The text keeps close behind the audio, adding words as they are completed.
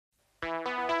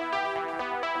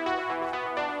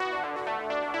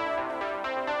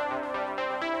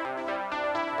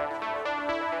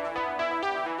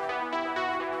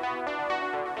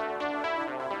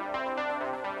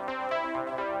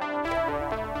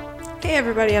Hey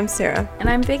everybody, I'm Sarah. And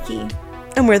I'm Vicky.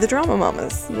 And we're the Drama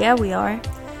Mamas. Yeah, we are.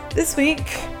 This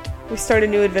week, we start a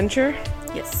new adventure.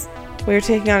 Yes. We're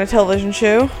taking on a television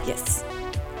show. Yes.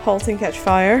 Halt and Catch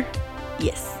Fire.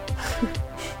 Yes.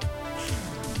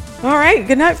 Alright,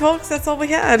 good night folks, that's all we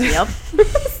had. Yep.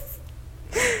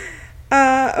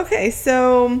 Okay,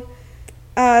 so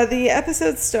the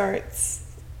episode starts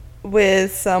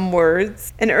with some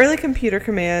words. An early computer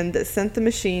command that sent the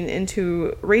machine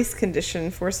into race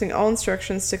condition, forcing all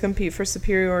instructions to compete for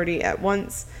superiority at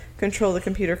once. Control of the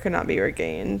computer could not be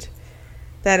regained.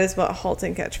 That is what Halt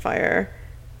and Catch Fire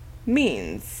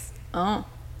means. Oh.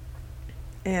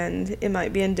 And it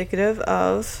might be indicative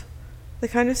of the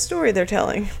kind of story they're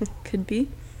telling. Could be.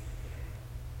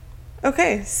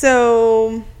 Okay,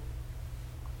 so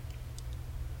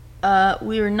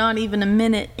we were not even a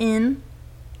minute in,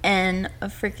 and a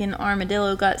freaking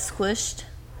armadillo got squished.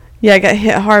 yeah, I got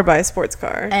hit hard by a sports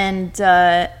car. And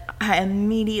I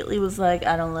immediately was like,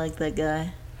 I don't like that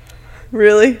guy.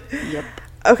 Really? Yep.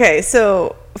 Okay,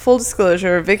 so full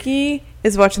disclosure, Vicky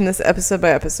is watching this episode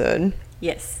by episode.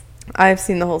 Yes. I've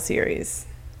seen the whole series.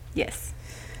 Yes.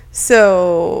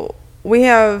 So we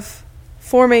have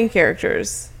 4 main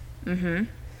characters. Mm-hmm.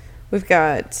 We've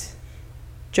got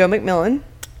Joe McMillan.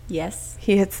 Yes.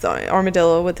 He hits the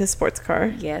armadillo with his sports car.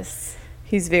 Yes.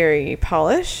 He's very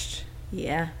polished.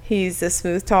 Yeah. He's a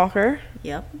smooth talker.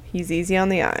 Yep. He's easy on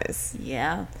the eyes.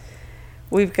 Yeah.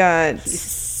 We've got... He's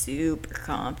super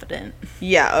confident.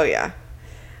 Yeah, oh yeah.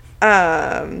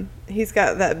 He's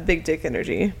got that big dick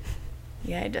energy.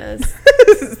 Yeah, he does.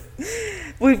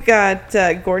 We've got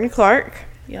Gordon Clark.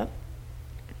 Yep.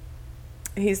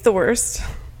 He's the worst.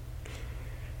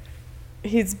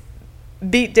 He's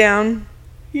beat down.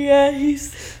 Yeah,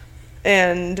 he's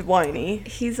whiny.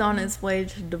 He's on his way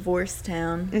to Divorce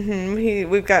Town.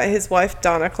 We've got his wife,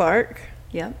 Donna Clark.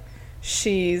 Yep.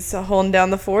 She's holding down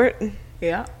the fort.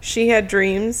 Yeah. She had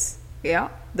dreams. Yeah.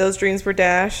 Those dreams were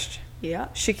dashed. Yeah.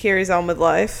 She carries on with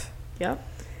life. Yep.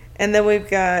 And then we've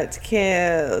got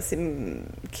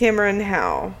Cameron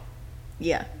Howe.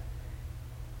 Yeah.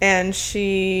 And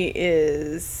she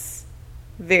is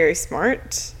very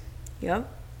smart. Yep.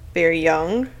 Very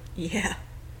young. Yeah.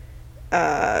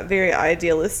 Very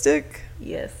idealistic.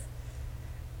 Yes.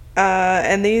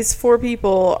 And these 4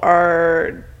 people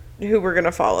are who we're going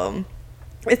to follow.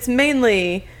 It's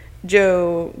mainly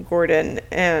Joe, Gordon,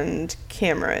 and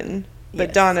Cameron. But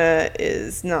Yes. Donna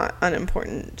is not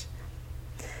unimportant.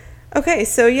 Okay,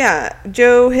 so yeah,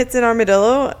 Joe hits an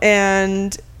armadillo,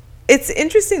 and it's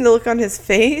interesting the look on his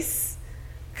face,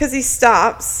 because he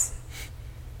stops.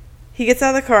 He gets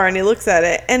out of the car, and he looks at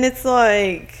it, and it's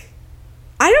like,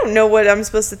 I don't know what I'm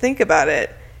supposed to think about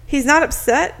it. He's not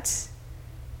upset.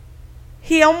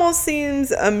 He almost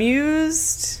seems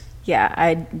amused. Yeah,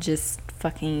 I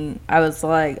was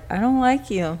like, I don't like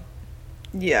you.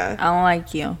 Yeah. I don't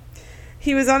like you.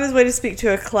 He was on his way to speak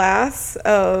to a class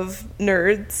of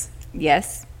nerds.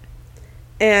 Yes.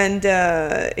 And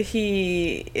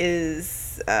he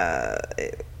is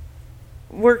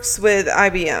works with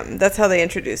IBM. That's how they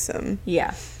introduce him.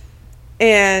 Yeah.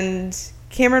 And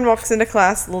Cameron walks into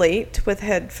class late with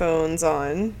headphones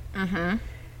on. Mm-hmm.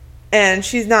 And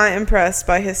she's not impressed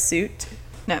by his suit.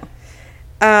 No.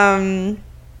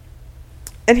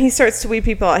 And he starts to weed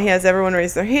people out. He has everyone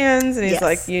raise their hands, and he's Yes.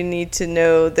 like, you need to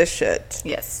know this shit.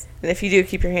 Yes. And if you do,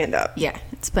 keep your hand up. Yeah,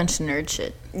 it's a bunch of nerd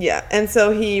shit. Yeah, and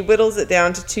so he whittles it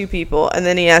down to 2 people, and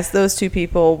then he asks those 2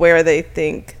 people where they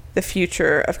think the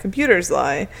future of computers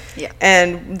lie. Yeah.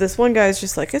 And this one guy's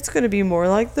just like, it's going to be more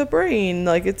like the brain,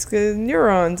 like it's good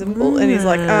neurons and and he's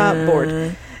like,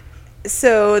 bored.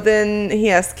 So then he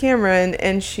asks Cameron,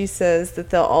 and she says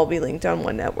that they'll all be linked on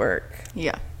one network.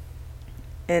 Yeah.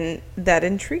 And that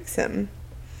intrigues him.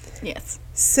 Yes.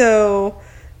 So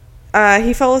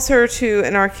he follows her to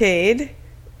an arcade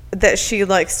that she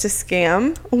likes to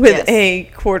scam with Yes. a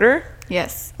quarter.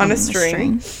 Yes. On a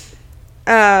string.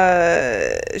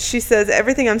 She says,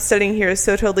 everything I'm studying here is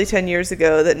so totally 10 years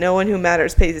ago that no one who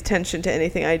matters pays attention to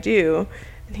anything I do.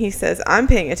 And he says, I'm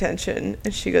paying attention.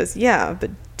 And she goes, yeah,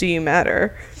 but do you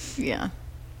matter? Yeah.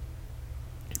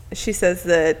 She says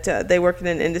that they work in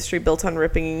an industry built on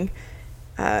ripping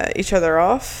each other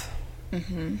off.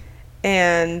 Mm-hmm.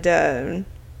 And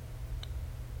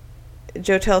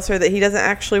Joe tells her that he doesn't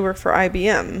actually work for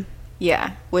IBM.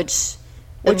 Yeah, which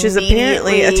is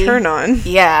apparently a turn on.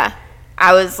 Yeah.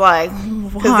 I was like,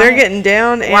 because they're getting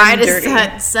down and why does dirty.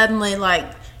 that suddenly,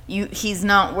 like, he's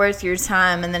not worth your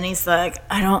time, and then he's like,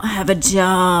 I don't have a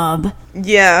job.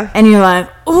 Yeah. And you're like,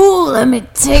 ooh, let me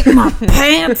take my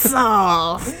pants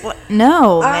off. What?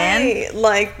 No, man. I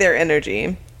like their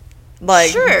energy.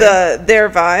 Like, Sure. their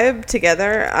vibe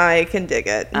together, I can dig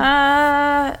it.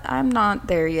 I'm not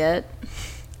there yet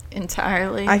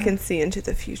entirely. I can see into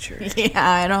the future.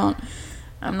 Yeah,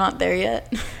 I'm not there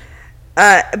yet.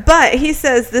 But he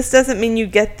says this doesn't mean you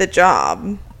get the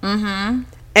job. Mm-hmm.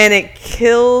 And it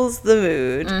kills the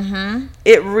mood. Mm-hmm.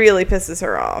 It really pisses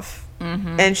her off.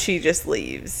 Mm-hmm. And she just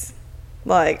leaves.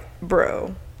 Like,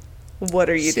 bro, what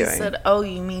are you doing? She said, "Oh,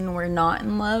 you mean we're not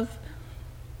in love?"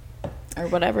 Or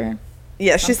whatever.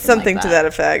 Yeah, she's something like to that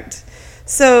effect.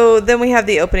 So then we have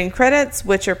the opening credits,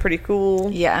 which are pretty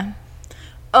cool. Yeah.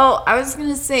 Oh, I was going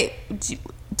to say,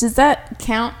 does that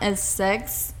count as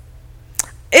sex?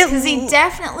 Because he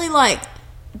definitely, like,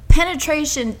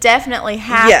 penetration definitely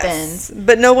happened. Yes,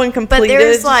 but no one completed. But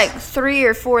there's, like, 3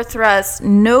 or 4 thrusts.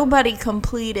 Nobody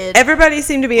completed. Everybody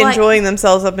seemed to be enjoying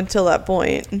themselves up until that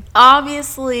point.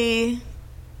 Obviously,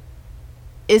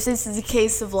 if this is a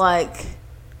case of, like,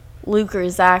 Luke or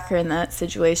Zach are in that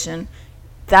situation,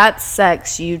 that's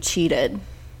sex. You cheated.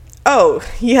 Oh,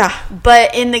 yeah.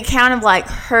 But in the count of, like,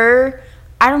 her,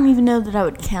 I don't even know that I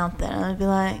would count that. I would be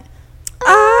like,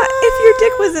 if your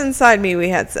dick was inside me, we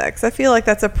had sex. I feel like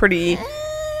that's a pretty...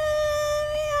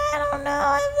 I don't know.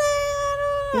 I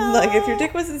don't know. Like, if your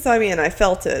dick was inside me and I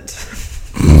felt it,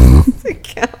 it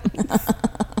counts.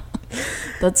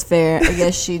 That's fair. I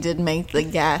guess she did make the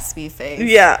gaspy face.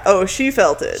 Yeah. Oh, she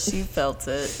felt it. She felt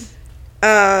it.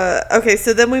 Okay,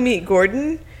 so then we meet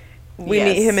Gordon. We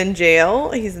Yes. meet him in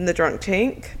jail. He's in the drunk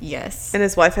tank. Yes. And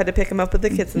his wife had to pick him up with the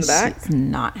kids in the back. She's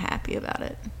not happy about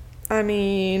it. I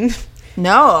mean...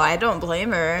 No, I don't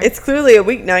blame her. It's clearly a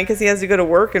weeknight because he has to go to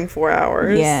work in 4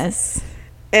 hours. Yes.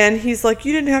 And he's like,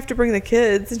 you didn't have to bring the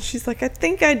kids. And she's like, I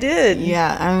think I did.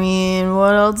 Yeah, I mean,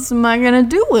 what else am I going to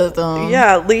do with them?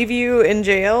 Yeah, leave you in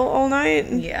jail all night?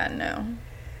 Yeah, no.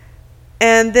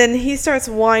 And then he starts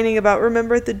whining about,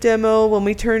 remember at the demo when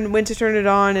we went to turn it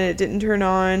on and it didn't turn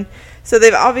on? So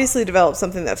they've obviously developed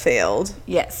something that failed.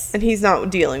 Yes. And he's not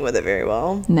dealing with it very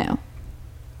well. No.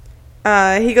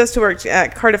 He goes to work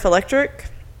at Cardiff Electric.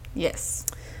 Yes.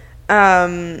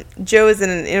 Joe is in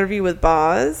an interview with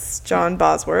John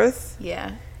Bosworth.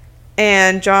 Yeah.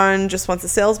 And John just wants a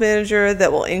sales manager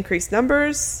that will increase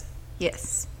numbers.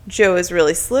 Yes. Joe is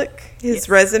really slick. His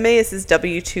resume is his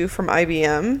W-2 from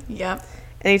IBM. Yep.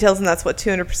 And he tells him that's what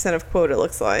 200% of quota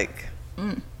looks like.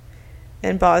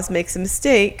 And Boz makes a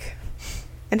mistake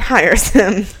and hires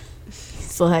him.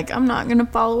 It's like, I'm not going to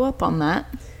follow up on that.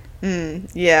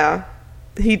 Yeah.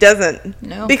 He doesn't.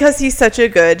 No. Because he's such a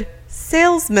good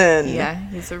salesman. Yeah,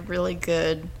 he's a really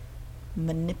good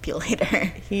manipulator.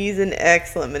 He's an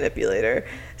excellent manipulator.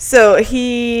 So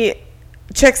he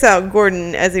checks out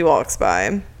Gordon as he walks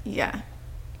by. Yeah.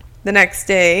 The next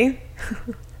day,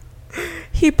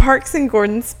 he parks in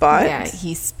Gordon's spot. Yeah,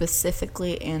 he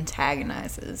specifically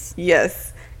antagonizes.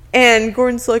 Yes. And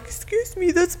Gordon's like, excuse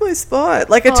me, that's my spot.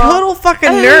 Like a total fucking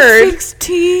nerd.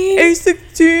 A16.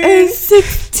 A16.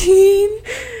 A16.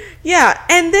 Yeah.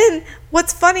 And then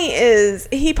what's funny is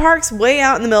he parks way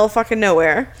out in the middle of fucking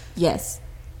nowhere. Yes.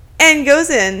 And goes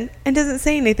in and doesn't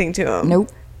say anything to him. Nope.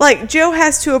 Like, Joe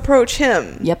has to approach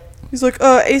him. Yep. He's like,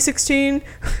 A16,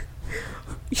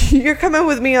 you're coming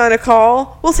with me on a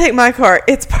call? We'll take my car.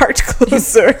 It's parked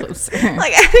closer.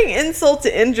 Like, adding insult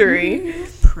to injury.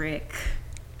 Prick.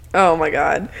 Oh, my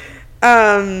God.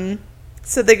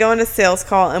 So they go on a sales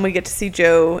call, and we get to see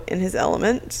Joe in his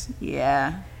element.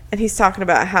 Yeah. And he's talking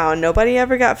about how nobody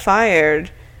ever got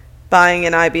fired buying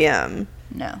an IBM.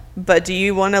 No. But do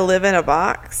you want to live in a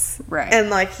box? Right. And,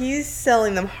 like, he's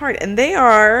selling them hard. And they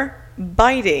are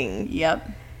biting. Yep.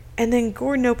 And then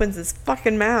Gordon opens his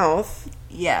fucking mouth.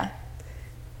 Yeah.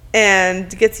 And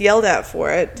gets yelled at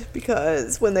for it.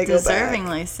 Because when they go back,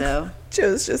 Deservingly so.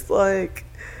 Joe's just like,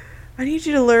 I need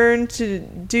you to learn to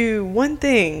do one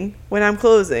thing when I'm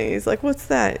closing. He's like, what's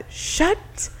that?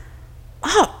 Shut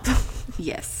up.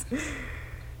 Yes.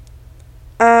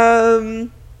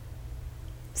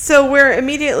 So we're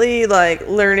immediately, like,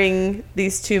 learning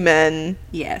these two men.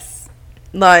 Yes.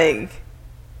 Like,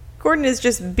 Gordon is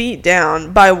just beat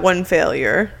down by one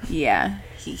failure. Yeah.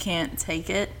 He can't take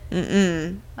it.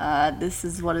 This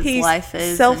is what his He's life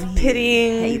is.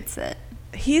 self-pitying. And he hates it.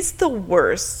 He's the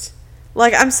worst.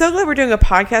 Like, I'm so glad we're doing a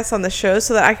podcast on the show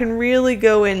so that I can really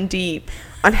go in deep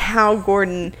on how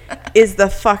Gordon is the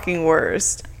fucking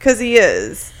worst. Because he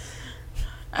is.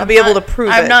 I'll be able to prove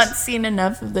it. I've not seen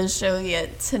enough of the show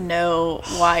yet to know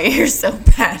why you're so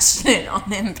passionate on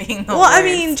him being the Well, worst. I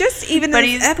mean, just even But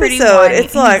this he's episode, pretty whiny.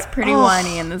 it's like, He's pretty oh,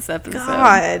 whiny in this episode.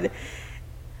 God.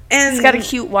 And He's got a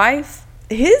cute wife.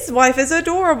 his wife is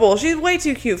adorable. She's way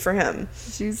too cute for him.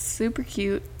 She's super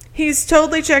cute. He's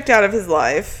totally checked out of his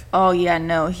life. Oh yeah,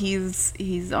 no,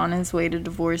 he's on his way to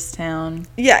Divorce Town.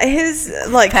 Yeah, his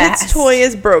like kid's toy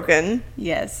is broken.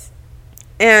 Yes.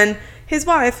 And his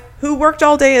wife, who worked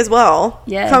all day as well,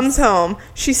 yes. comes home.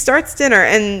 She starts dinner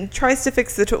and tries to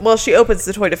fix the toy. Well, she opens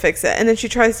the toy to fix it, and then she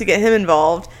tries to get him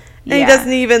involved, and he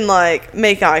doesn't even like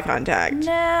make eye contact.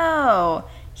 No,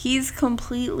 he's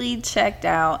completely checked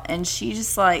out, and she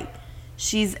just like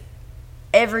she's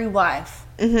every wife.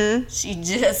 Mm-hmm. She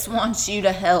just wants you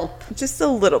to help. Just a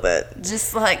little bit.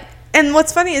 Just like. And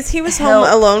what's funny is he was home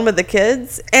alone with the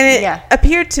kids, and it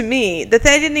appeared to me that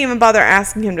they didn't even bother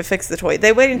asking him to fix the toy.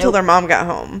 They waited until their mom got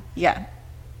home. Yeah.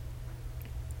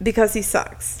 Because he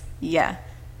sucks. Yeah.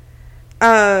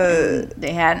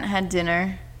 They hadn't had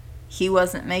dinner. He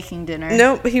wasn't making dinner.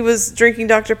 Nope, he was drinking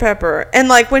Dr. Pepper. And,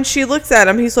 like, when she looks at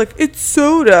him, he's like, it's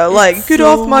soda. Like, get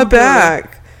off my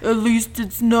back. At least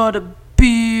it's not a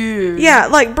beer. Yeah,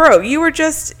 like, bro, you were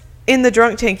just in the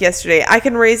drunk tank yesterday. I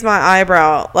can raise my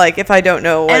eyebrow, like, if I don't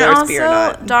know whether it's beer or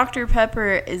not. And also, Dr.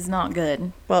 Pepper is not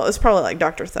good. Well, it was probably like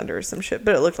Dr. Thunder or some shit,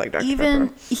 but it looked like Dr. Pepper.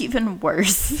 Even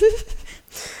worse.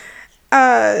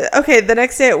 Okay, the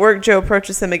next day at work, Joe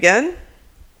approaches him again,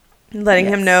 letting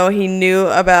him know he knew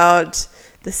about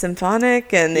the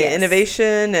symphonic and the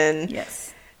innovation. And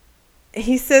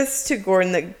he says to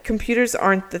Gordon that computers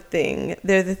aren't the thing.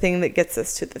 They're the thing that gets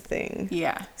us to the thing.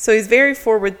 Yeah. So he's very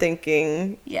forward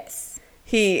thinking. Yes.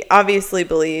 He obviously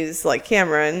believes, like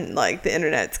Cameron, like the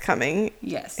internet's coming.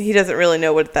 Yes. He doesn't really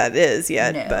know what that is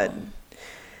yet, but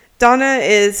Donna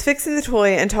is fixing the toy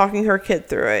and talking her kid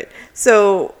through it.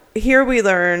 So here we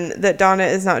learn that Donna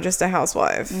is not just a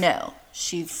housewife. No,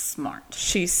 she's smart.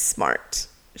 She's smart.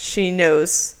 She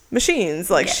knows machines.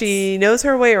 Like, she knows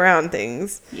her way around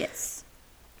things. Yes.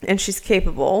 And she's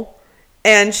capable.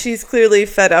 And she's clearly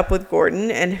fed up with Gordon.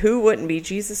 And who wouldn't be?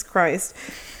 Jesus Christ.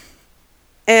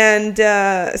 And,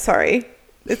 sorry.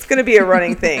 It's going to be a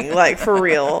running thing. Like, for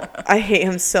real. I hate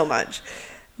him so much.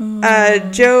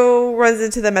 Joe runs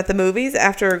into them at the movies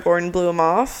after Gordon blew him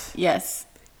off. Yes.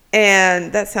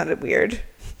 And that sounded weird.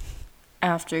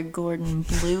 After Gordon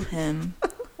blew him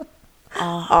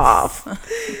off.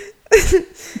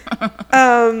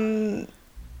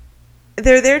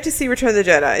 They're there to see Return of the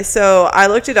Jedi. So I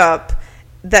looked it up.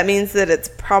 That means that it's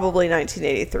probably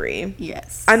 1983.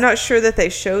 Yes. I'm not sure that they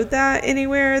showed that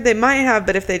anywhere. They might have,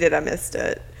 but if they did, I missed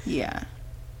it. Yeah.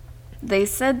 They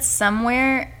said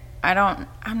somewhere, I'm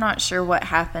not sure what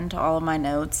happened to all of my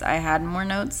notes. I had more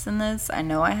notes than this. I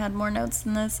know I had more notes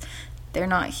than this. They're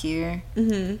not here.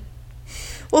 Mm-hmm.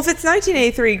 Well, if it's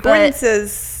 1983, Gordon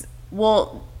says...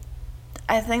 Well,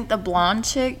 I think the blonde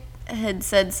chick had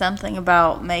said something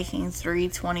about making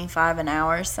 $3.25 an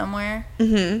hour somewhere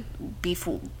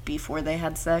before they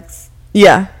had sex.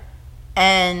 Yeah.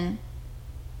 And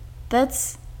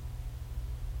that's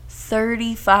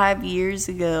 35 years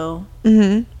ago.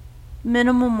 Mm-hmm.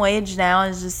 Minimum wage now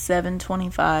is just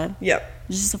 $7.25. Yep.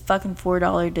 It's just a fucking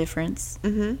 $4 difference.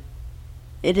 Mm-hmm.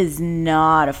 It is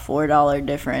not a $4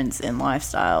 difference in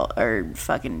lifestyle or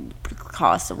fucking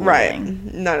cost of living.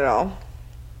 Right. Not at all.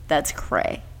 That's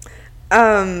cray.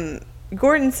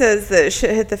 Gordon says that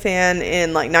shit hit the fan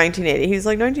in like 1980. He's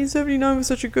like, 1979 was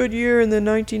such a good year, and then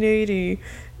 1980.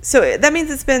 So that means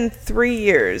it's been 3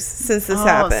 years since this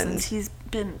happened. Since he's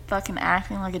been fucking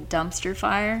acting like a dumpster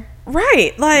fire.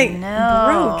 Right. Like,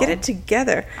 bro, get it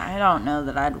together. I don't know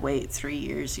that I'd wait 3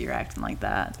 years you're acting like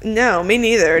that. No, me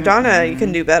neither. Mm-hmm. Donna, you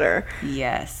can do better.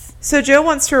 Yes. So Joe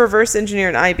wants to reverse engineer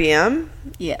an IBM.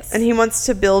 Yes. And he wants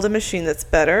to build a machine that's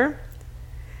better.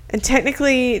 And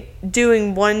technically,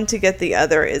 doing one to get the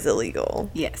other is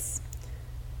illegal. Yes.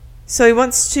 So he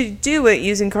wants to do it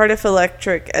using Cardiff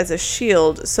Electric as a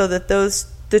shield so that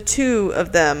the two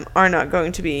of them are not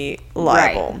going to be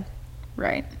liable.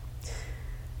 Right.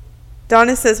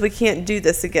 Donna says we can't do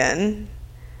this again.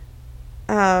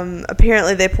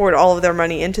 Apparently they poured all of their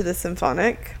money into the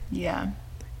symphonic. Yeah.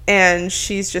 And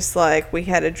she's just like, we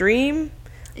had a dream.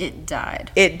 It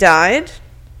died.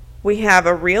 We have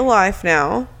a real life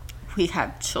now. We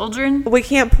have children. We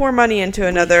can't pour money into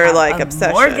another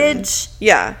obsession. Mortgage.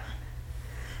 Yeah.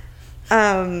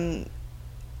 And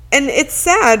it's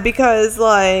sad because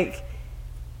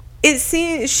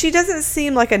she doesn't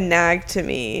seem like a nag to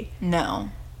me. No.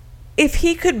 If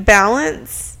he could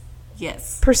balance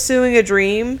pursuing a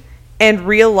dream and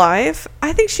real life,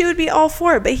 I think she would be all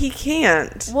for it, but he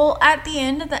can't. Well, at the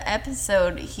end of the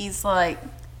episode, he's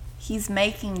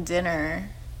making dinner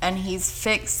and he's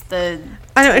fixed the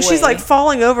I know, toy. And she's like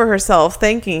falling over herself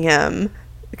thanking him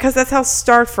because that's how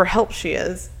starved for help she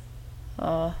is.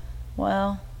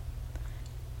 Well,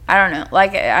 I don't know.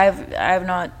 Like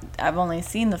I I've only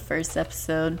seen the first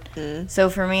episode. So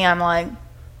for me, I'm like,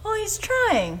 oh, he's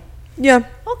trying. Yeah.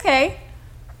 Okay.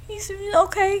 He's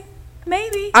okay.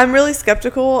 Maybe. I'm really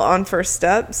skeptical on first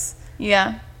steps.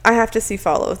 Yeah. I have to see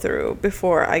follow through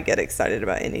before I get excited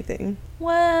about anything.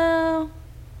 Well.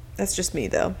 That's just me,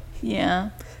 though. Yeah.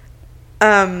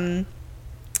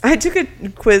 I took a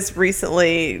quiz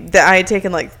recently that I had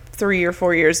taken like 3 or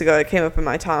 4 years ago. It came up in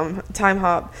my time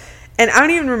hop. And I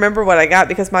don't even remember what I got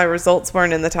because my results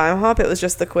weren't in the time hop. It was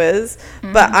just the quiz.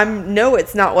 But I know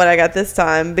it's not what I got this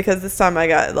time because this time I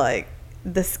got like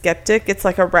the skeptic. It's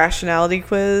like a rationality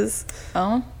quiz.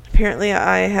 Oh. Apparently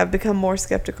I have become more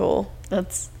skeptical.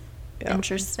 That's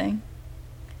interesting.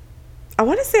 I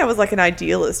want to say I was like an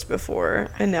idealist before,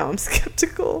 and now I'm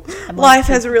skeptical. Life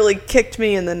has really kicked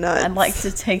me in the nuts. I'd like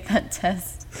to take that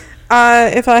test.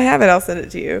 If I have it, I'll send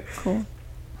it to you. Cool.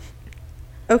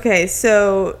 Okay,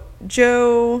 so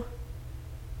Joe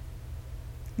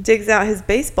digs out his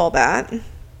baseball bat.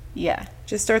 Yeah.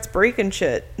 Just starts breaking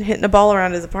shit, hitting a ball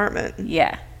around his apartment.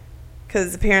 Yeah.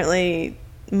 Because apparently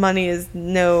money is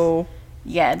no...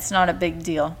 Yeah, it's not a big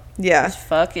deal. Yeah. Just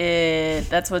fuck it.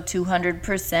 That's what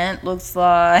 200% looks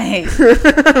like.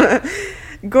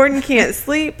 Gordon can't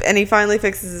sleep, and he finally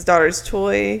fixes his daughter's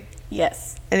toy.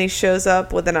 Yes. And he shows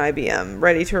up with an IBM,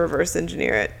 ready to reverse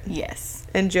engineer it. Yes.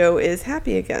 And Joe is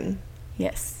happy again.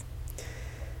 Yes.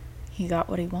 He got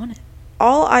what he wanted.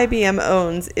 All IBM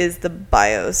owns is the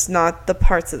BIOS, not the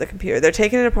parts of the computer. They're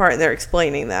taking it apart and they're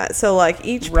explaining that. So, like,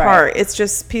 each part, it's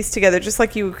just pieced together, just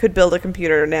like you could build a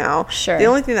computer now. Sure. The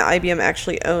only thing that IBM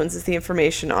actually owns is the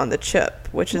information on the chip,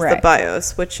 which is the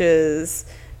BIOS, which is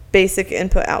basic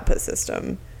input-output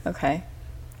system. Okay.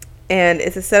 And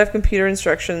it's a set of computer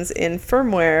instructions in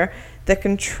firmware that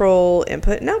control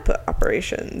input and output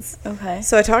operations. Okay.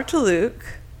 So I talked to Luke,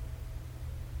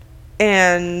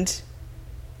 and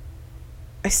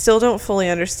I still don't fully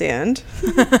understand.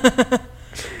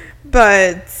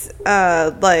 But,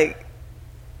 like,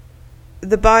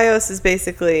 the BIOS is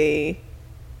basically,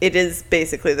 it is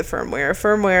basically the firmware.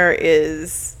 Firmware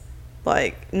is,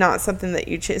 like, not something that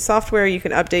you change. Software, you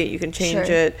can update, you can change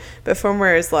it. But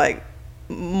firmware is, like,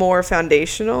 more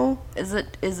foundational. Is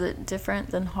it different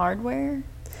than hardware?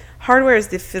 Hardware is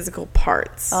the physical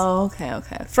parts. Oh, okay.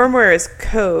 Firmware is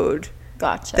code.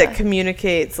 Gotcha. That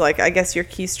communicates, like, I guess your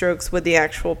keystrokes with the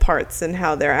actual parts and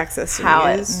how they're accessed and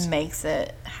how used. It makes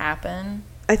it happen.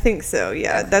 I think so,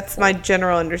 yeah. Okay, that's my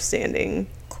general understanding.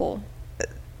 Cool.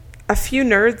 A few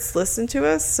nerds listen to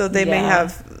us, so they may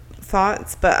have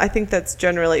thoughts, but I think that's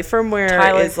generally firmware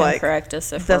Tyler is like correct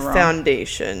us if the we're wrong.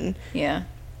 foundation. Yeah.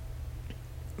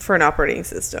 For an operating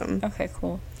system. Okay,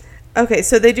 cool. Okay,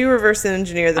 so they do reverse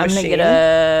engineer the machine. I'm going to get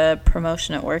a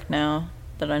promotion at work now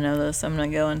that I know this. I'm going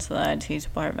to go into the IT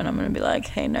department. I'm going to be like,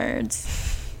 hey,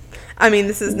 nerds. I mean,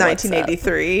 this is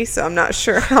 1983, so I'm not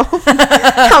sure how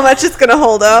much it's going to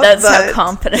hold up. That's how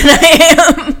confident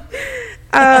I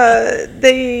am.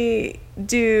 They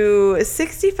do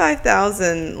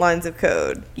 65,000 lines of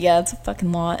code. Yeah, it's a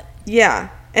fucking lot. Yeah,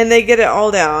 and they get it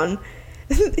all down.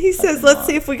 He says, let's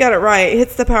see if we got it right.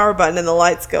 Hits the power button and the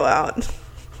lights go out.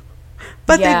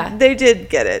 But they did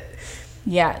get it.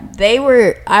 Yeah, they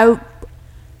were...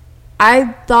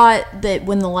 I thought that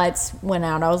when the lights went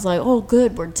out, I was like, oh,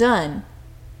 good, we're done.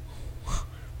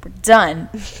 We're done.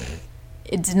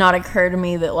 It did not occur to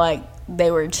me that, like, they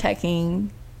were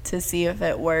checking to see if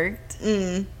it worked.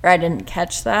 Or I didn't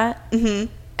catch that.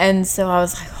 Mm-hmm. And so I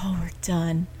was like, oh, we're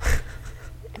done.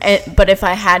 But if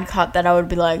I had caught that, I would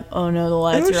be like, oh, no, the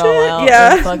lights are all out.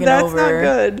 Yeah, they're fucking that's over.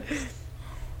 Not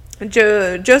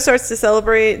good. Joe starts to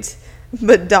celebrate,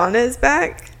 but Donna is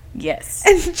back. Yes.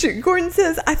 And Gordon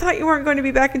says, I thought you weren't going to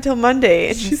be back until Monday.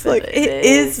 And she's like, it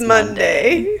is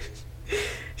Monday.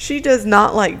 She does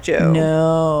not like Joe.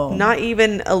 No. Not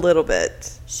even a little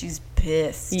bit. She's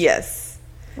pissed. Yes.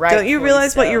 Don't you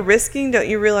realize what you're risking? Don't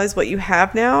you realize what you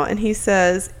have now? And he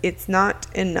says, it's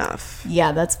not enough.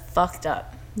 Yeah, that's fucked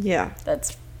up. Yeah.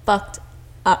 That's fucked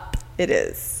up. It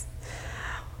is.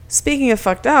 Speaking of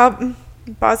fucked up,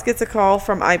 Boz gets a call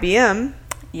from IBM.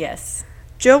 Yes.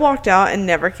 Joe walked out and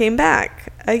never came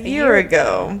back a year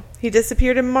ago. He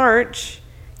disappeared in March.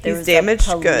 He's damaged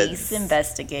goods. There was a police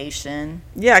investigation.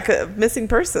 Yeah, missing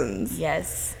persons.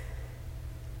 Yes.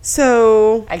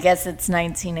 So... I guess it's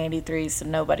 1983, so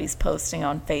nobody's posting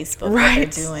on Facebook what they're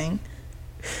doing.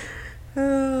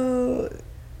 Oh,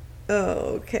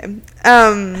 okay.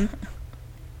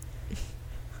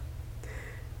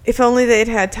 If only they'd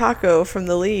had Taco from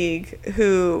the league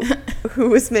who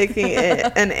was making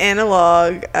an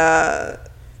analog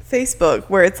Facebook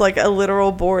where it's like a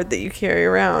literal board that you carry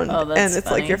around. Oh, that's and it's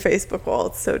funny. like your Facebook wall.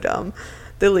 It's so dumb.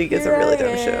 The League is a really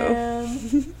dumb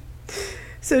show.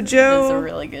 So Joe... It's a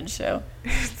really good show.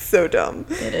 It's so dumb.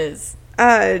 It is.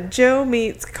 Joe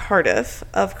meets Cardiff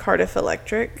of Cardiff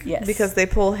Electric. Yes. Because they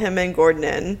pull him and Gordon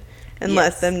in and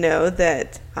let Yes. them know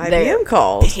that They're IBM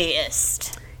called.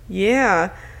 pissed. Yeah.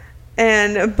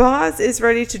 And Boz is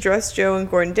ready to dress Joe and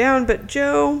Gordon down, but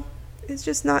Joe is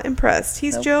just not impressed.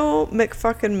 He's Nope. Joe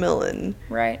McFucking-Millen.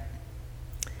 Right.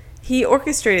 He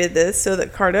orchestrated this so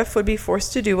that Cardiff would be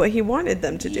forced to do what he wanted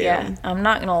them to do. Yeah. I'm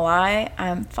not going to lie.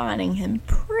 I'm finding him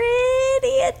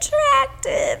pretty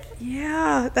attractive.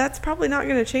 Yeah, that's probably not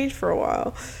going to change for a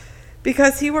while.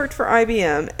 Because he worked for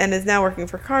IBM and is now working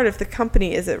for Cardiff, the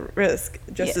company is at risk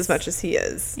just Yes. as much as he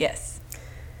is. Yes.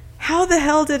 How the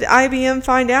hell did IBM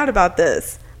find out about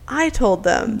this? I told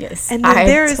them. Yes, And then I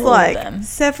there's told like them.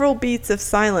 several beats of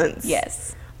silence.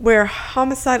 Yes. Where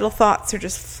homicidal thoughts are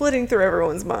just flitting through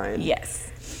everyone's mind. Yes.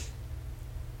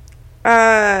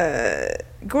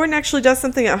 Gordon actually does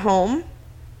something at home.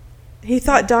 He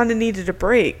thought Donna needed a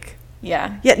break.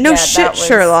 Yeah. Yeah, no Yeah, shit, that was-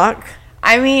 Sherlock.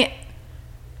 I mean,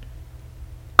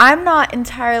 I'm not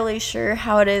entirely sure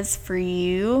how it is for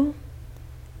you.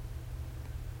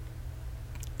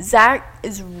 Zach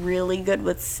is really good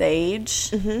with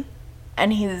Sage, Mm-hmm.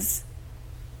 and he's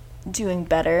doing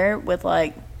better with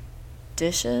like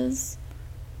dishes,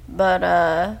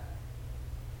 but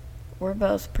we're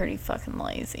both pretty fucking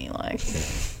lazy. Like,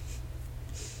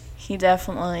 he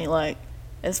definitely, like,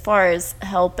 as far as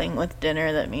helping with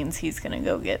dinner, that means he's gonna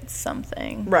go get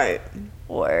something, Right.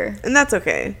 or And that's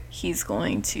okay. he's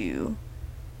going to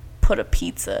put a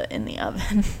pizza in the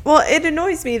oven. Well, it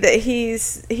annoys me that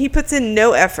he puts in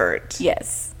no effort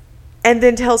Yes. and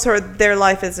then tells her their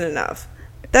life isn't enough.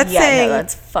 That's Yeah, saying no,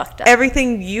 that's fucked up.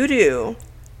 everything you do,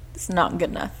 It's not good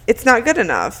enough. it's not good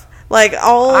enough. Like,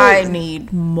 all... I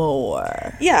need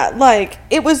more. Yeah, like,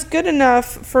 it was good enough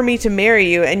for me to marry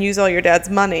you and use all your dad's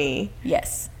money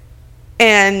Yes.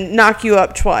 and knock you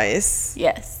up twice.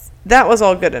 Yes. That was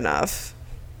all good enough.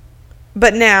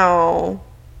 But now,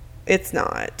 it's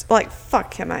not. Like,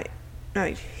 fuck him.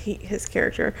 I hate his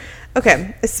character.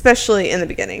 Okay, especially in the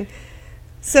beginning.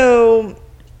 So,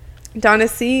 Donna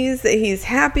sees that he's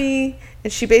happy,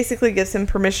 and she basically gives him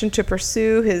permission to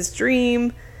pursue his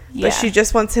dream, Yeah. but she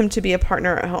just wants him to be a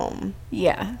partner at home,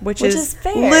 Yeah. which is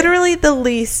fair. literally the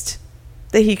least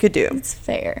that he could do. It's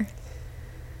fair.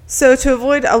 So, to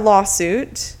avoid a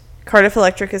lawsuit, Cardiff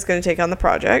Electric is going to take on the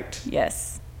project.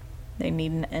 Yes. They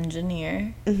need an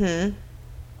engineer. Mm-hmm.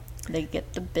 They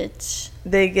get the bitch.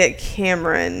 They get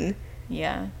Cameron.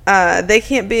 Yeah. They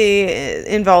can't be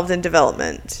involved in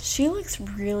development. She looks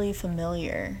really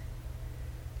familiar.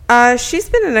 She's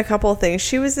been in a couple of things.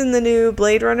 She was in the new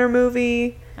Blade Runner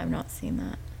movie, I've not seen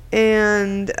that.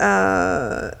 and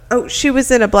she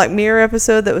was in a Black Mirror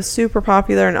episode that was super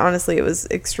popular, and honestly, it was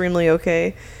extremely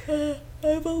okay.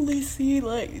 I've only seen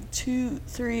like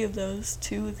 2-3 of those.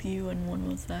 2 with you and 1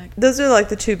 with Zach. Those are like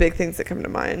the two big things that come to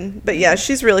mind. But yeah,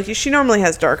 she's really cute. She normally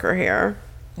has darker hair.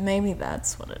 Maybe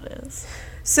that's what it is.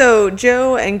 So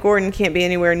Joe and Gordon can't be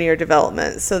anywhere near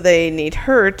development, so they need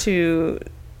her to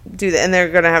do that, and they're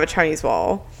going to have a Chinese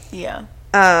wall. Yeah.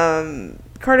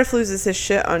 Cardiff loses his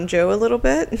shit on Joe a little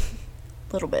bit.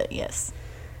 A little bit, yes.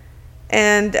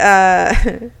 And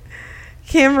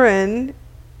Cameron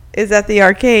is at the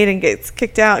arcade and gets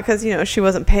kicked out because, she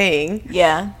wasn't paying.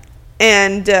 Yeah.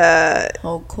 And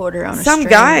Whole quarter on a some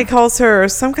string. guy calls her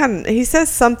he says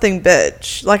something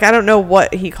bitch. Like, I don't know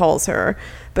what he calls her.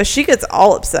 But she gets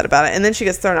all upset about it. And then she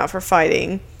gets thrown out for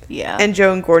fighting. Yeah. And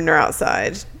Joe and Gordon are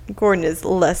outside. Gordon is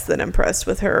less than impressed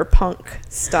with her punk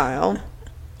style.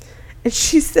 And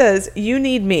she says, "You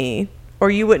need me or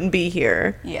you wouldn't be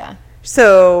here." Yeah.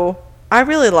 So I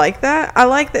really like that. I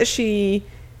like that she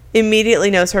immediately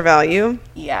knows her value.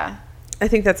 Yeah. I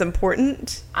think that's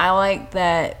important. I like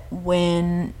that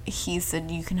when he said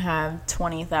you can have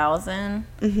 20,000,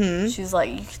 she's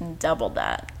like, you can double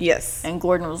that. Yes. And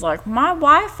Gordon was like, my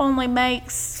wife only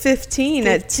makes 15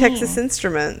 at 15. Texas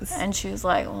Instruments. And she was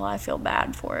like, well, I feel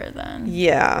bad for her then.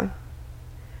 Yeah.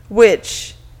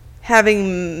 Which,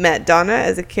 having met Donna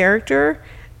as a character,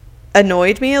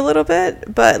 annoyed me a little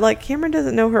bit. But, like, Cameron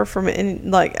doesn't know her from,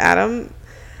 Adam.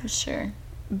 Sure.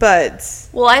 But...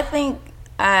 Well, I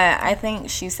think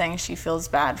she's saying she feels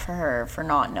bad for her for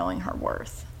not knowing her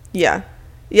worth. Yeah.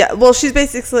 Yeah. Well, she's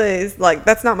basically like,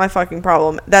 that's not my fucking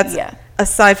problem. That's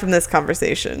aside from this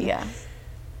conversation. Yeah.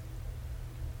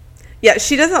 Yeah.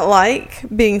 She doesn't like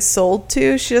being sold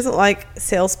to. She doesn't like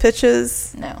sales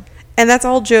pitches. No. And that's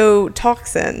all Joe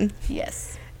talks in.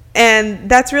 Yes. And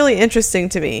that's really interesting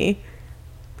to me.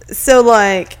 So,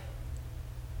 like,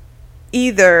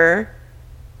 either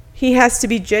he has to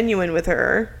be genuine with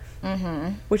her,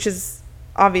 which is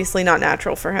obviously not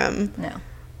natural for him. No.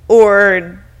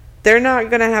 Or they're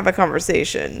not going to have a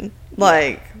conversation.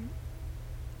 Like,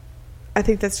 I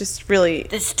think that's just really...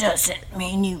 This doesn't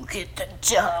mean you get the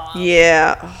job.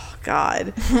 Yeah. Oh,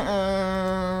 God.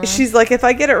 She's like, if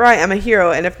I get it right, I'm a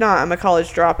hero. And if not, I'm a college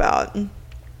dropout.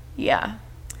 Yeah.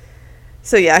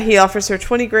 So, yeah, he offers her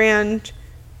 $20,000.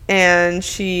 And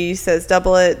she says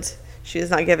double it. She does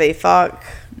not give a fuck.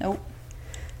 Nope.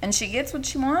 And she gets what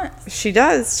she wants. She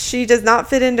does. She does not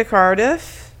fit into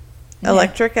Cardiff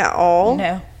Electric at all.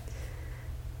 No.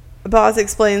 Boz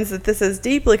explains that this has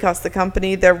deeply cost the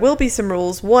company. There will be some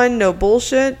rules. 1, no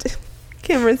bullshit.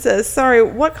 Cameron says, sorry,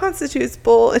 what constitutes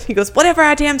bull? And he goes, whatever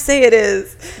I damn say it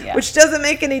is. Yeah. Which doesn't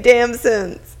make any damn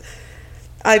sense.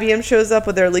 IBM shows up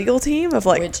with their legal team of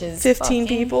like 15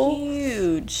 people.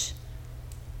 Huge.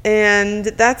 And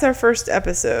that's our first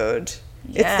episode.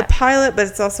 Yeah. It's the pilot, but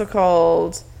it's also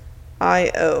called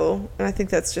I.O. And I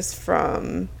think that's just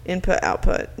from Input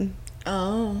Output.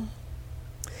 Oh.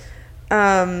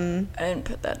 I didn't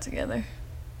put that together.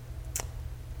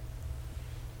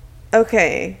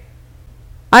 Okay.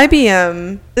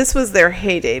 IBM, this was their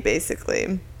heyday,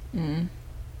 basically.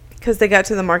 Because they got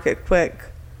to the market quick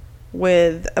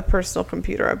with a personal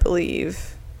computer, I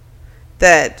believe,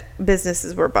 that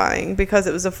businesses were buying because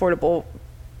it was affordable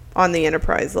on the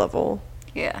enterprise level.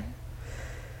 Yeah.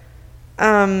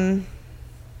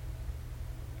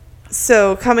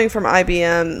 So coming from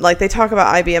IBM, like they talk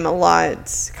about IBM a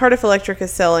lot. Cardiff Electric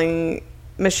is selling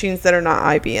machines that are not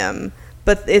IBM,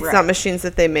 but it's not machines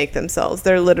that they make themselves.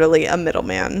 They're literally a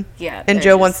middleman. Yeah. And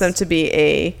Joe wants them to be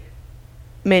a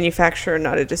manufacturer,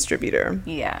 not a distributor.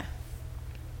 Yeah.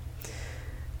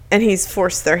 And he's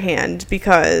forced their hand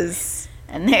because...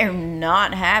 And they're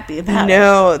not happy about it.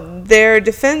 No, their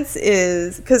defense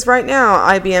is... Because right now,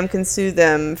 IBM can sue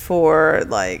them for,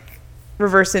 like,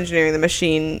 reverse engineering the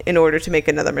machine in order to make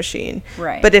another machine.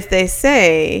 Right. But if they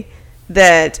say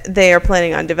that they are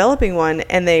planning on developing one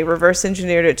and they reverse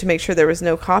engineered it to make sure there was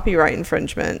no copyright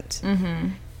infringement,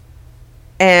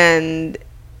 and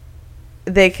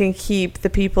they can keep the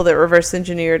people that reverse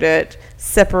engineered it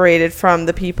separated from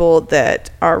the people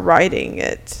that are writing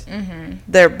it,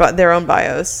 their own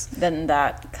BIOS, then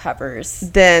that covers.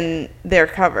 then they're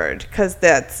covered because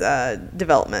that's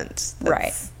development.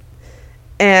 Right.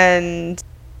 And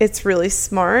it's really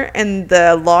smart. And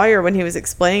the lawyer, when he was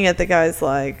explaining it, the guy's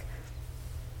like,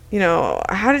 you know,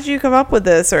 how did you come up with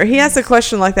this? Or he asked a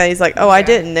question like that. He's like, oh, I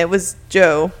didn't. It was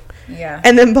Joe. Yeah.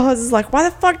 And then Boz is like, why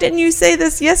the fuck didn't you say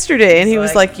this yesterday? And he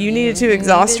was like, you needed to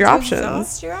exhaust your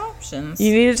options.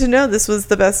 You needed to know this was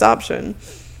the best option.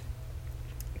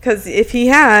 Because if he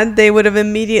had, they would have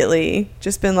immediately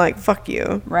just been like, fuck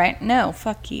you. Right? No,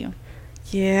 fuck you.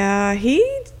 Yeah,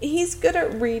 he's good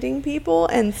at reading people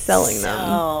and selling them. So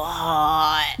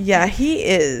hot. Yeah, he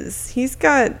is. He's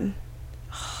got an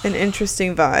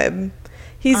interesting vibe.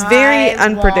 He's very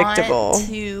unpredictable. I want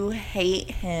to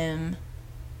hate him.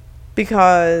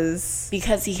 Because he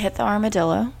hit the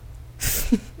armadillo.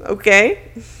 Okay.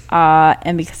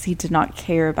 And because he did not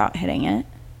care about hitting it.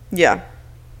 Yeah.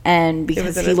 And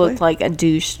because he looked like a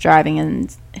douche driving in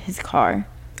his car.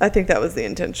 I think that was the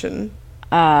intention.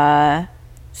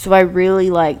 So I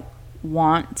really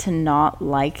want to not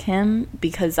like him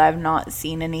because I've not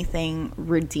seen anything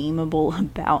redeemable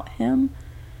about him.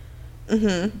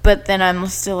 But then I'm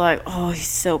still like, oh, he's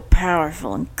so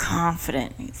powerful and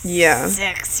confident. He's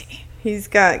sexy. He's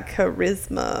got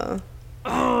charisma.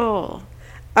 Oh.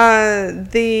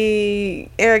 The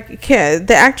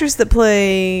actors that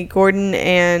play Gordon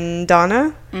and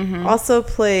Donna also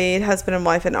played husband and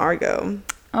wife in Argo.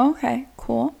 Okay,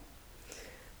 cool.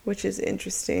 Which is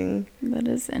interesting. That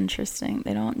is interesting.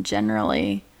 They don't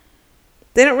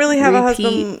really have a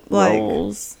husband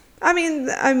roles. I mean,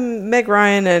 I'm Meg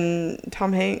Ryan and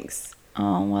Tom Hanks.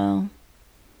 Oh, well.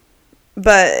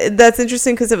 But that's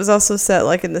interesting because it was also set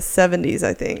in the 70s,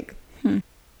 I think.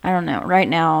 I don't know. Right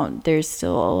now, there's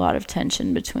still a lot of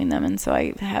tension between them, and so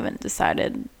I haven't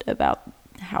decided about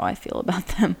how I feel about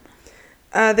them.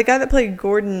 The guy that played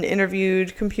Gordon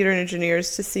interviewed computer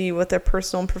engineers to see what their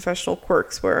personal and professional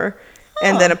quirks were,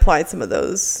 and then applied some of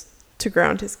those to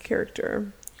ground his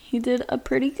character. He did a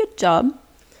pretty good job.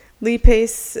 Lee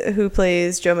Pace, who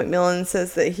plays Joe McMillan,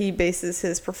 says that he bases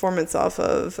his performance off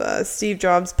of Steve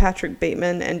Jobs, Patrick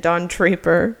Bateman, and Don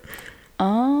Draper.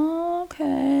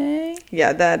 Okay.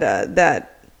 Yeah,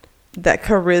 that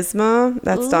charisma,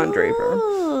 that's Don Draper.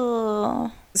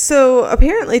 Ooh. So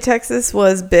apparently Texas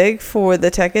was big for the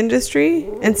tech industry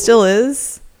and still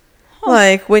is.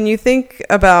 Like, when you think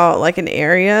about, like, an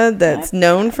area that's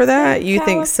known for that, you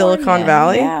think Silicon California,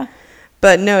 Valley. Yeah.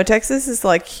 But no, Texas is,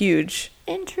 like, huge.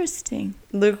 Interesting.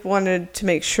 Luke wanted to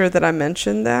make sure that I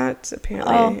mentioned that.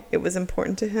 Apparently, it was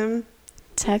important to him.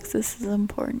 Texas is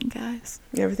important, guys.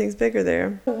 Everything's bigger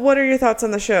there. What are your thoughts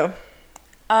on the show?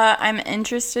 I'm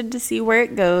interested to see where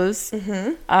it goes.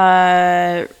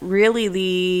 Really,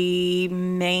 the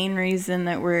main reason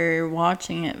that we're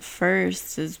watching it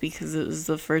first is because it was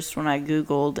the first one I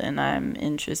Googled, and I'm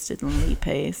interested in Lee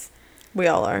Pace. We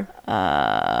all are.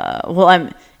 Well,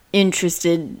 I'm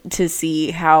interested to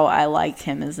see how I like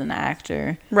him as an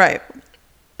actor. Right.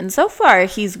 And so far,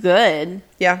 he's good.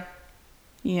 Yeah.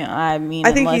 You know, I mean,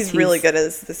 I think he's really good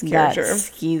as this character. That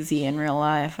skeezy in real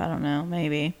life. I don't know.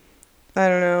 Maybe. I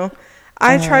don't know.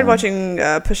 I tried watching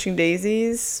Pushing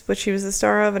Daisies, which he was the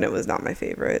star of, and it was not my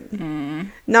favorite.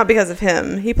 Not because of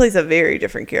him. He plays a very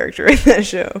different character in that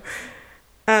show.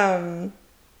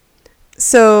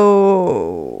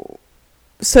 So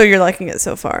you're liking it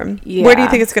so far. Yeah. Where do you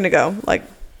think it's going to go? Like,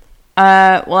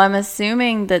 well, I'm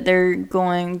assuming that they're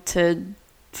going to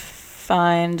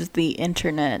find the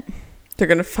internet. they're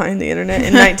going to find the internet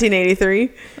in 1983?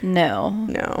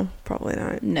 No, probably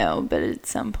not. no, but at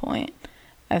some point,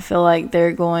 I feel like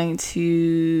they're going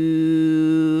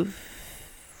to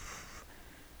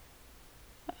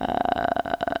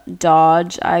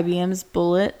dodge IBM's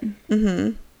bullet.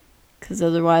 Because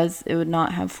otherwise, it would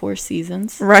not have 4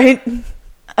 seasons. Right?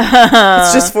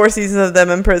 It's just 4 seasons of them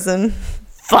in prison.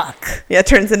 Fuck. Yeah, it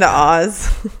turns into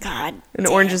Oz. God. And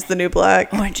Orange is the New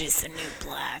Black. Orange is the New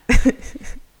Black.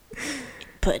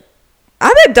 But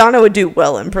I bet Donna would do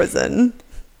well in prison.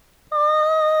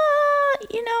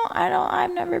 you know,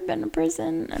 I've never been to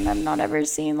prison, and I've not ever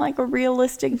seen like a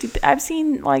realistic. I've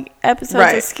seen like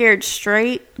episodes of Scared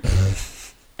Straight,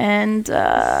 and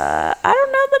I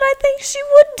don't know that I think she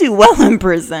would do well in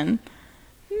prison.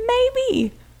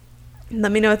 Maybe.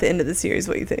 Let me know at the end of the series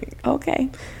what you think. Okay.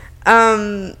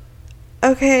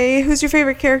 Okay, who's your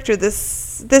favorite character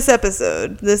this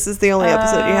episode? This is the only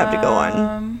episode you have to go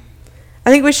on. I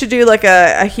think we should do like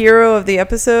a hero of the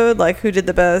episode, like who did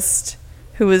the best,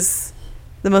 who was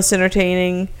the most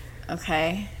entertaining.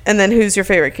 Okay. And then who's your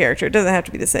favorite character? It doesn't have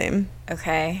to be the same.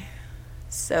 Okay.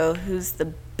 So who's the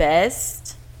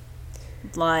best?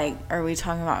 Like, are we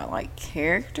talking about like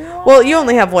character? Well, you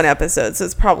only have one episode, so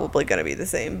it's probably going to be the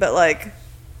same. But like,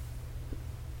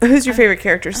 who's your favorite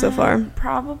character so far?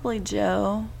 Probably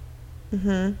Joe.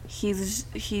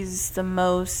 He's the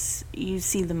most. You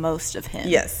see the most of him.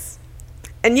 Yes.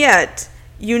 And yet,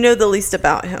 you know the least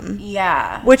about him.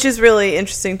 Yeah. Which is really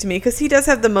interesting to me, because he does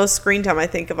have the most screen time, I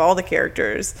think, of all the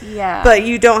characters. Yeah. But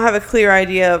you don't have a clear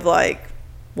idea of, like,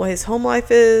 what his home life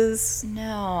is.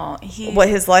 No. What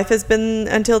his life has been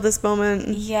until this moment.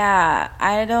 Yeah.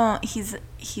 I don't... He's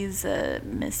a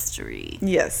mystery.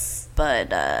 Yes.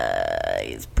 But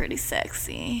he's pretty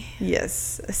sexy.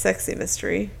 Yes. A sexy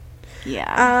mystery.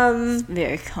 Yeah.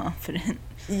 Very confident.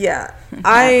 Yeah.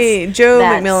 Joe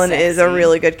McMillan is a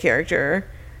really good character.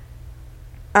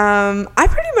 I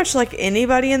pretty much like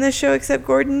anybody in this show except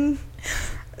Gordon.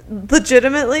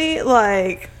 Legitimately,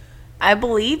 like, I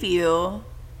believe you.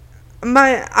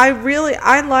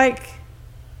 I like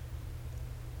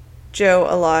Joe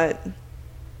a lot.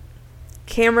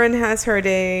 Cameron has her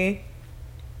day.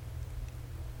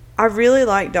 I really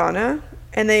like Donna,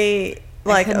 and they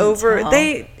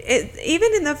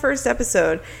even in the first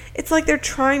episode, it's like they're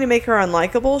trying to make her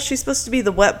unlikable. She's supposed to be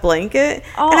the wet blanket,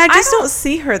 and I just don't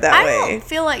see her that way. I don't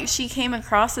feel like she came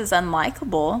across as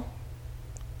unlikable.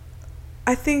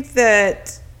 I think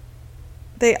that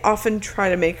they often try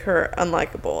to make her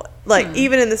unlikable. Like,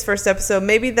 even in this first episode,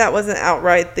 maybe that wasn't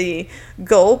outright the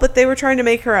goal, but they were trying to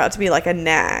make her out to be like a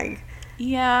nag.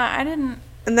 Yeah, I didn't...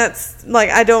 And that's, like,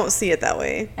 I don't see it that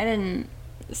way. I didn't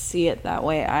see it that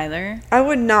way either. I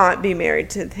would not be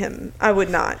married to him. I would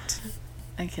not.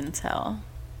 I can tell.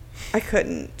 I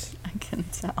couldn't. I can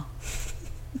tell.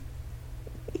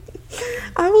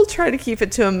 I will try to keep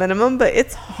it to a minimum, but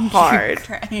it's hard.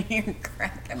 You're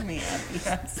cracking me up. You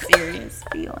have serious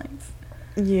feelings.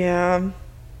 Yeah.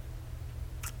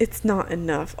 It's not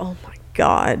enough. Oh my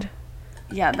God.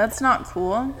 Yeah, that's not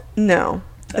cool. No.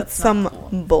 That's it's some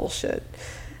cool. bullshit.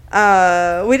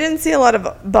 We didn't see a lot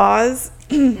of Boz.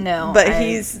 No, but I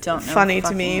he's don't know funny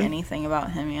to me. Anything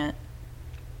about him yet?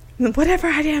 Whatever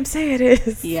I damn say it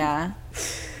is. Yeah.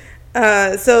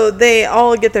 So they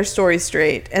all get their stories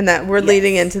straight, and that we're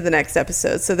leading into the next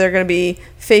episode. So they're going to be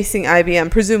facing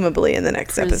IBM, presumably, in the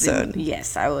next episode.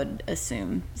 Yes, I would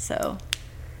assume so.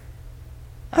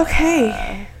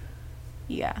 Okay.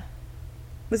 Yeah.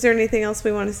 Was there anything else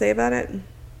we want to say about it?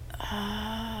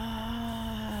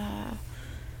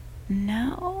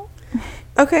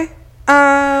 Okay.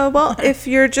 Well, if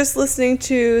you're just listening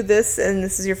to this and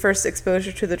this is your first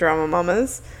exposure to the Drama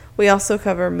Mamas, we also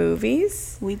cover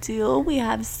movies. We do. We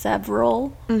have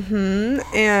several.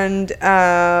 And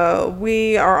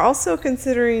we are also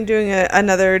considering doing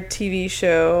another TV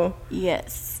show.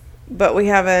 Yes. But we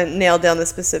haven't nailed down the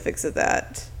specifics of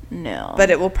that. No. But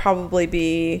it will probably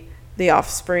be The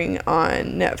Offspring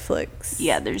on Netflix.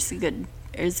 Yeah, there's a good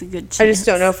chance. I just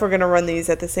don't know if we're going to run these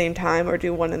at the same time or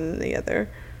do one and then the other.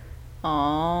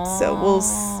 Oh.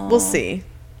 So we'll see.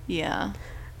 Yeah.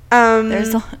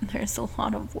 There's a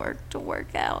lot of work to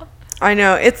work out. I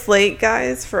know. It's late,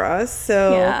 guys, for us.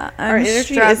 So yeah, our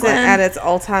energy isn't at its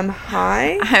all-time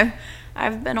high.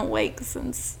 I've been awake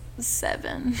since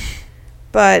 7.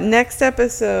 But next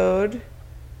episode,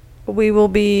 we will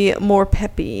be more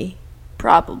peppy.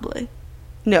 Probably.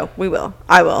 No, we will.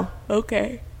 I will.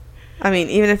 Okay. I mean,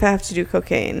 even if I have to do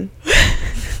cocaine.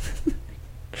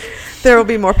 There will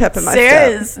be more pep in my step.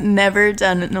 Sarah's never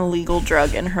done an illegal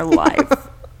drug in her life.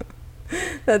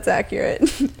 That's accurate.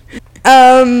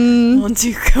 I'll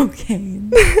do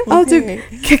cocaine. I'll do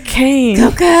cocaine.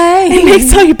 Cocaine. It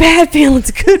makes all your bad feelings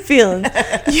good feelings.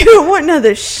 You don't want none of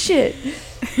this shit.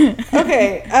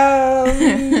 Okay.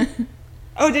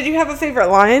 Oh, did you have a favorite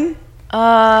line?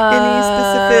 Any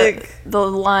specific? The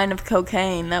line of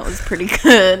cocaine. That was pretty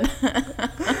good.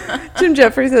 Jim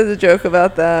Jeffries has a joke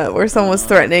about that where someone was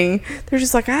threatening. They're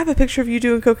just like, I have a picture of you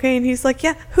doing cocaine. He's like,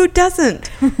 yeah, who doesn't?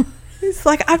 He's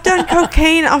like, I've done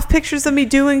cocaine off pictures of me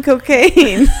doing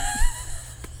cocaine.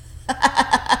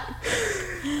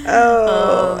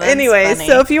 Anyway, funny.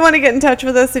 So if you want to get in touch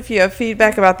with us, if you have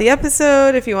feedback about the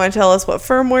episode, if you want to tell us what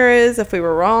firmware is, if we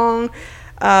were wrong,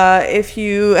 if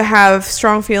you have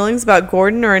strong feelings about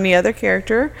Gordon or any other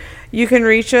character, you can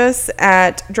reach us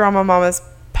at Drama Mamas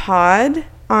Pod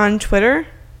on Twitter.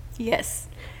 Yes.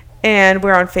 And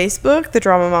we're on Facebook, the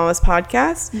Drama Mamas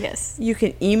Podcast. Yes. You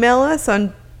can email us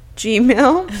on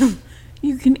Gmail.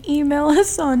 You can email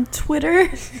us on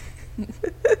Twitter.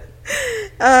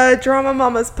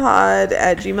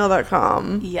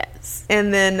 dramamamaspod@gmail.com. Yes.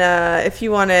 And then if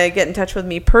you want to get in touch with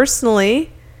me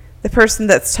personally, the person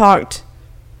that's talked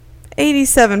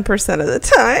 87% of the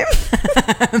time.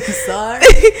 I'm sorry.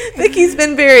 Vicky's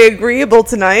been very agreeable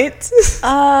tonight.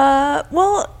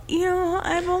 Well,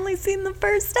 I've only seen the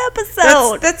first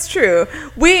episode. That's true.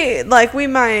 We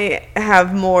might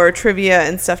have more trivia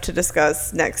and stuff to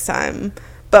discuss next time.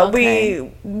 But Okay.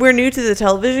 we're new to the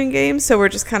television game, so we're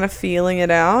just kind of feeling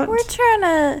it out. We're trying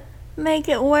to make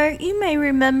it work. You may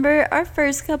remember our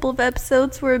first couple of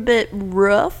episodes were a bit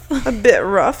rough. A bit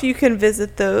rough. You can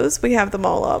visit those. We have them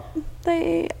all up.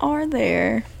 They are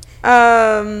there.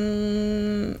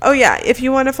 Oh yeah, if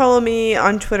you want to follow me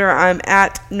on Twitter, I'm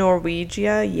at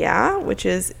Norwegia, which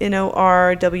is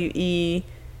Norwegia.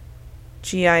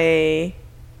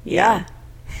 Yeah.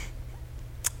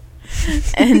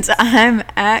 And I'm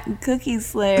at Cookie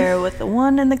Slayer with a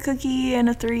 1 in the cookie and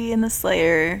a 3 in the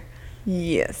Slayer.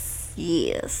 Yes.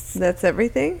 Yes. That's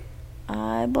everything?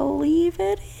 I believe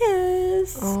it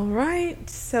is. All right.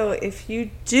 So if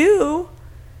you do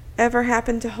ever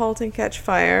happen to halt and catch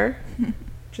fire,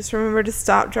 just remember to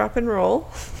stop, drop, and roll.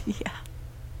 Yeah.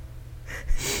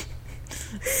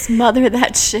 Smother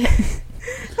that shit.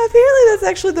 Apparently that's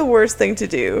actually the worst thing to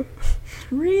do.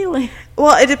 Really?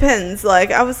 Well, it depends.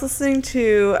 Like, I was listening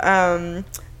to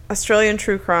Australian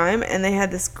True Crime, and they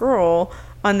had this girl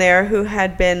on there who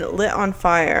had been lit on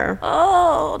fire.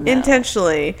 Oh, no.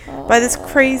 Intentionally by this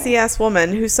crazy-ass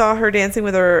woman who saw her dancing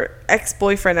with her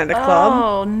ex-boyfriend at a club.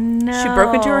 Oh, no. She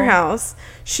broke into her house.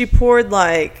 She poured, Is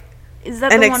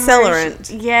that an the one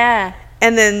accelerant. Yeah.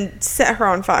 And then set her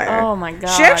on fire. Oh, my God.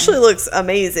 She actually looks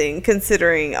amazing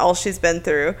considering all she's been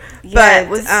through. Yeah,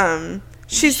 but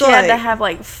she's she had to have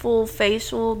full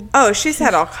facial. Oh, she's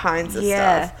had all kinds of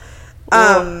stuff.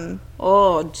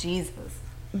 Oh, Jesus.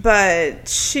 But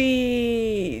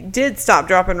she did stop,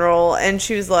 drop, and roll, and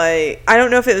she was like, I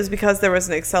don't know if it was because there was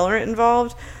an accelerant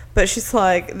involved, but she's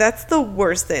like, that's the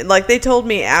worst thing. Like, they told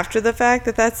me after the fact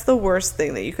that that's the worst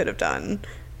thing that you could have done.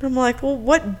 And I'm like, well,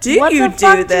 what do you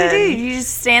do then? You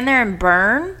just stand there and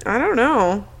burn? I don't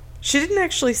know. She didn't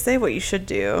actually say what you should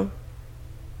do.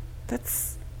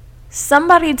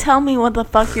 Somebody tell me what the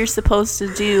fuck you're supposed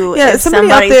to do. Yeah, if somebody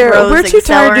out there, we're too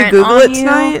tired to Google it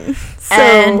tonight.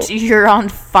 And you're on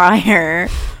fire.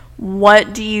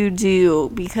 What do you do?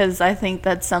 Because I think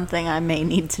that's something I may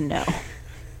need to know.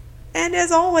 And as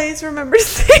always, remember to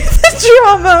save the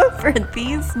drama for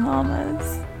these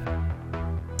mamas.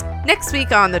 Next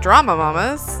week on the Drama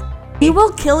Mamas, he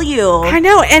will kill you. I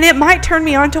know, and it might turn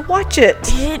me on to watch it.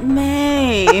 It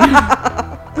may.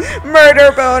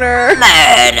 Murder boner.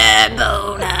 Murder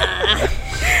boner.